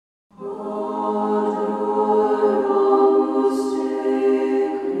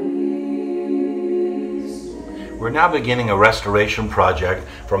now beginning a restoration project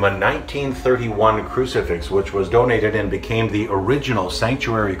from a 1931 crucifix which was donated and became the original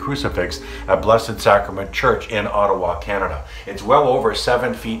sanctuary crucifix at Blessed Sacrament Church in Ottawa, Canada. It's well over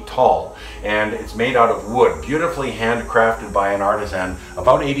 7 feet tall and it's made out of wood, beautifully handcrafted by an artisan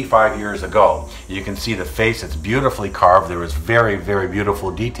about 85 years ago. You can see the face, it's beautifully carved. There is very, very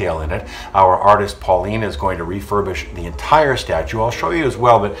beautiful detail in it. Our artist Pauline is going to refurbish the entire statue. I'll show you as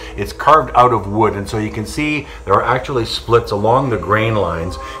well, but it's carved out of wood, and so you can see there are actually splits along the grain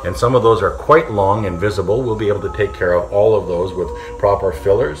lines, and some of those are quite long and visible. We'll be able to take care of all of those with proper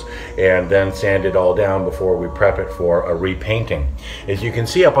fillers and then sand it all down before we prep it for a repainting. As you can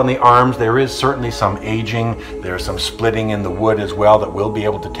see up on the arms, there is certainly some aging. There's some splitting in the wood as well that we'll be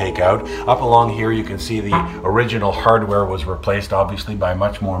able to take out. Up along here you can see the original hardware was replaced obviously by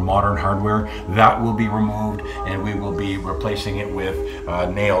much more modern hardware. That will be removed and we will be replacing it with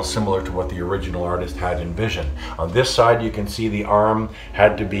nails similar to what the original artist had envisioned. On this side you can see the arm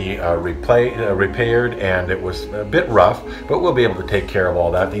had to be repaired and it was a bit rough, but we'll be able to take care of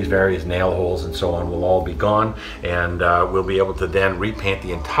all that. These various nail holes and so on will all be gone, and we'll be able to then repaint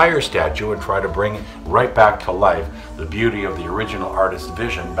the entire statue and try to bring right back to life the beauty of the original artist's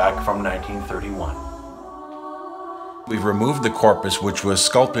vision back from 1931. We've removed the corpus, which was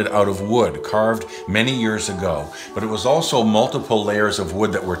sculpted out of wood, carved many years ago, but it was also multiple layers of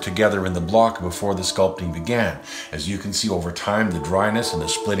wood that were together in the block before the sculpting began. As you can see, over time, the dryness and the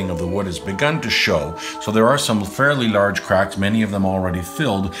splitting of the wood has begun to show, so there are some fairly large cracks, many of them already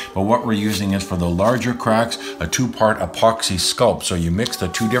filled, but what we're using is for the larger cracks, a two-part epoxy sculpt. So you mix the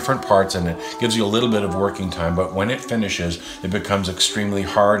two different parts and it gives you a little bit of working time, but when it finishes, it becomes extremely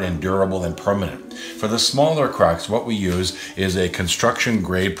hard and durable and permanent. For the smaller cracks, what we use is a construction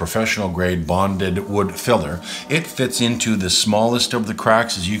grade, professional grade bonded wood filler. It fits into the smallest of the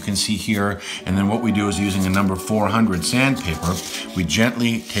cracks, as you can see here, and then what we do is, using a number 400 sandpaper, we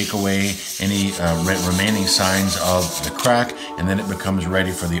gently take away any remaining signs of the crack, and then it becomes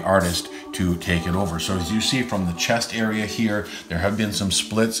ready for the artist to take it over. So as you see from the chest area here, there have been some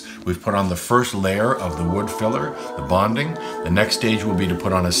splits. We've put on the first layer of the wood filler, the bonding. The next stage will be to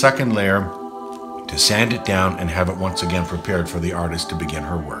put on a second layer, to sand it down and have it once again prepared for the artist to begin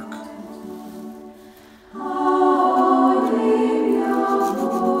her work.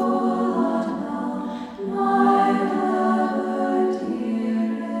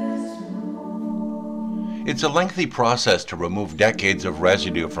 It's a lengthy process to remove decades of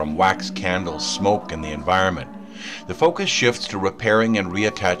residue from wax candles, smoke, and the environment. The focus shifts to repairing and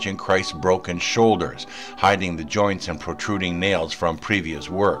reattaching Christ's broken shoulders, hiding the joints and protruding nails from previous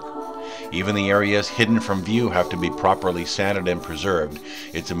work. Even the areas hidden from view have to be properly sanded and preserved.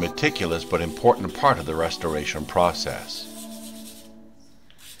 It's a meticulous but important part of the restoration process.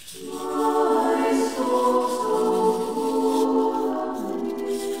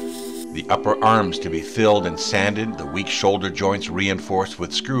 The upper arms to be filled and sanded, the weak shoulder joints reinforced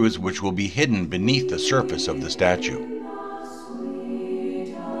with screws which will be hidden beneath the surface of the statue.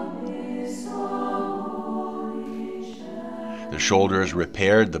 The shoulders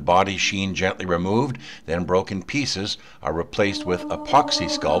repaired, the body sheen gently removed, then broken pieces are replaced with epoxy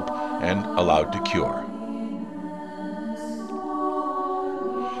sculpt and allowed to cure.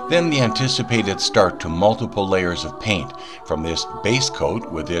 Then the anticipated start to multiple layers of paint, from this base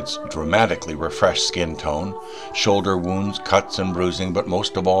coat with its dramatically refreshed skin tone, shoulder wounds, cuts and bruising, but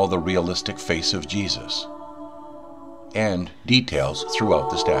most of all the realistic face of Jesus, and details throughout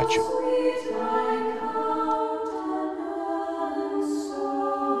the statue.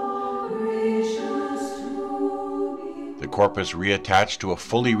 The corpus reattached to a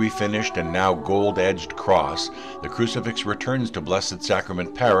fully refinished and now gold-edged cross, the crucifix returns to Blessed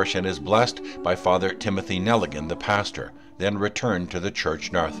Sacrament Parish and is blessed by Father Timothy Nelligan, the pastor, then returned to the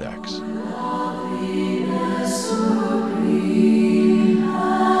church narthex.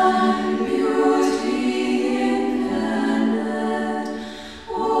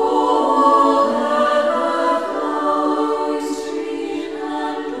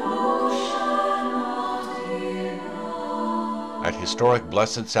 At historic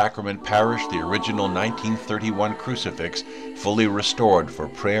Blessed Sacrament Parish, the original 1931 crucifix fully restored for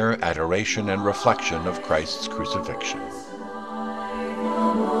prayer, adoration, and reflection of Christ's crucifixion.